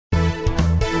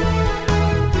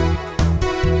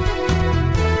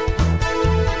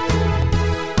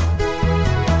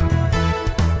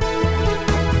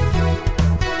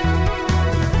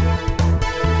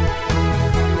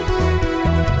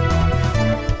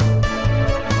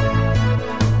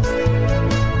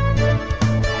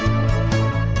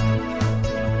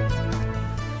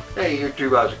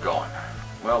YouTube, how's it going?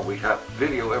 Well, we have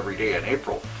video every day in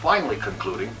April finally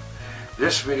concluding.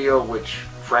 This video, which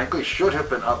frankly should have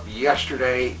been up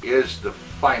yesterday, is the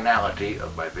finality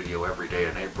of my video every day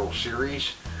in April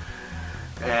series.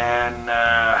 And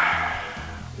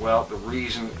well, the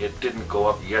reason it didn't go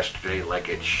up yesterday like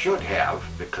it should have,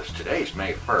 because today's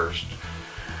May 1st,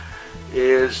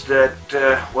 is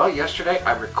that, well, yesterday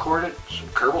I recorded some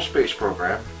Kerbal space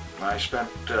program. I spent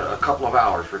a couple of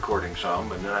hours recording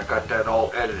some, and then I got that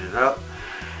all edited up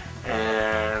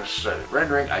and started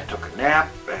rendering. I took a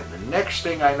nap, and the next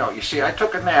thing I know, you see, I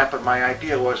took a nap, and my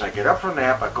idea was I get up from a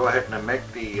nap, I go ahead and I make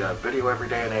the video every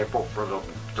day in April for the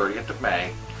 30th of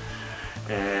May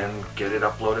and get it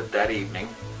uploaded that evening.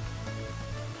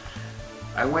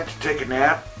 I went to take a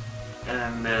nap,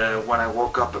 and when I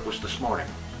woke up it was this morning.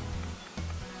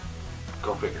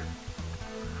 Go figure.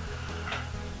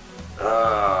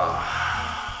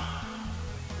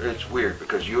 It's weird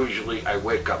because usually I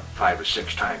wake up 5 or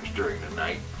 6 times during the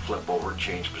night, flip over,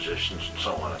 change positions, and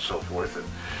so on and so forth. And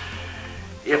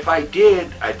if I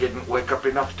did, I didn't wake up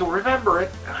enough to remember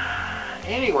it.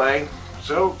 Anyway,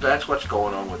 so that's what's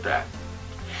going on with that.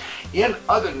 In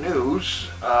other news,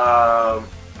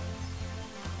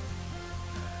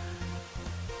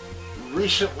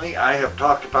 recently I have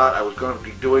talked about I was going to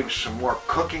be doing some more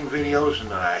cooking videos,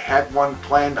 and I had one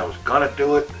planned. I was going to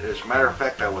do it. As a matter of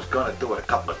fact, I was going to do it a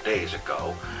couple of days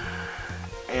ago.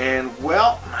 And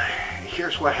well,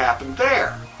 here's what happened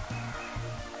there.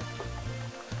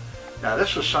 Now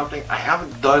this was something, I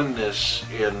haven't done this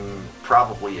in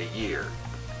probably a year,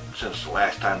 since the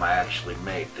last time I actually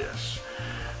made this.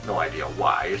 No idea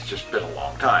why, it's just been a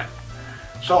long time.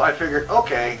 So I figured,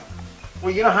 okay,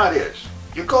 well, you know how it is.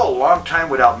 You go a long time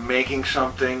without making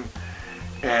something,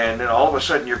 and then all of a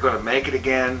sudden you're going to make it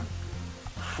again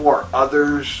for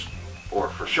others or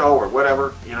for show or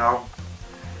whatever, you know.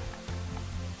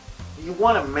 You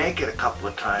want to make it a couple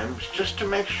of times just to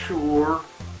make sure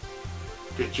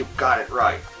that you've got it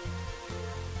right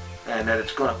and that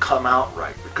it's going to come out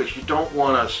right, because you don't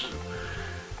want to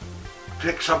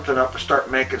pick something up and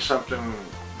start making something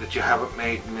that you haven't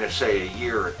made in, say, a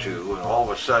year or two, and all of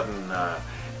a sudden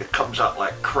it comes out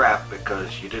like crap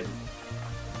because you didn't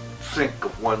think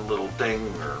of one little thing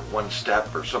or one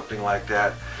step or something like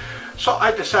that. So I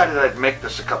decided I'd make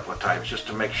this a couple of times just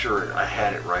to make sure I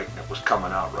had it right and it was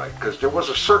coming out right, because there was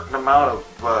a certain amount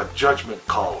of judgment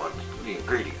call on the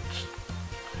ingredients.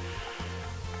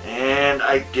 And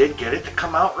I did get it to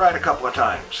come out right a couple of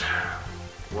times.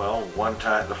 Well, one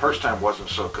time, the first time wasn't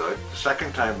so good. The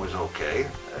second time was okay,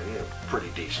 pretty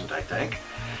decent, I think.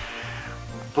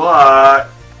 But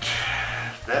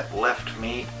that left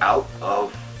me out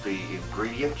of the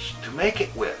ingredients to make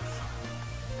it with.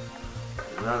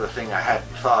 Another thing I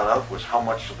hadn't thought of was how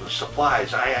much of the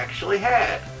supplies I actually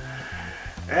had.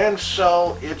 And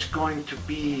so it's going to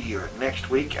be next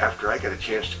week after I get a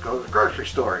chance to go to the grocery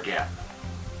store again.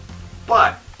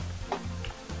 But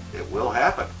it will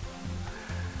happen.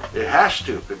 It has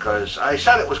to, because I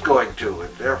said it was going to,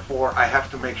 and therefore I have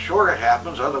to make sure it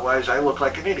happens, otherwise I look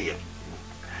like an idiot.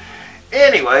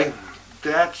 Anyway,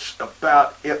 that's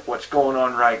about it, what's going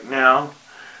on right now.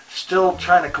 Still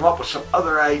trying to come up with some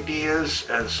other ideas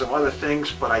and some other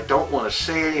things, but I don't want to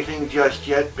say anything just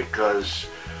yet because,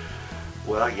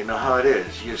 well, you know how it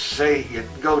is. You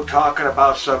go talking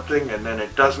about something and then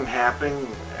it doesn't happen,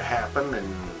 and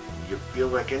you feel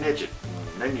like an idiot.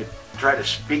 And then you try to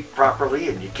speak properly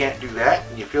and you can't do that,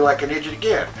 and you feel like an idiot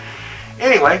again.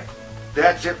 Anyway,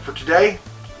 that's it for today,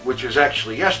 which is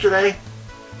actually yesterday.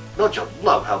 Don't you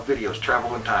love how videos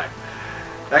travel in time?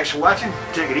 Thanks for watching.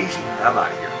 Take it easy. I'm out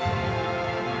of here.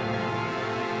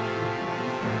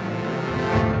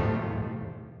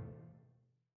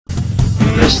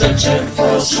 Mr.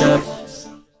 TinFoilChef.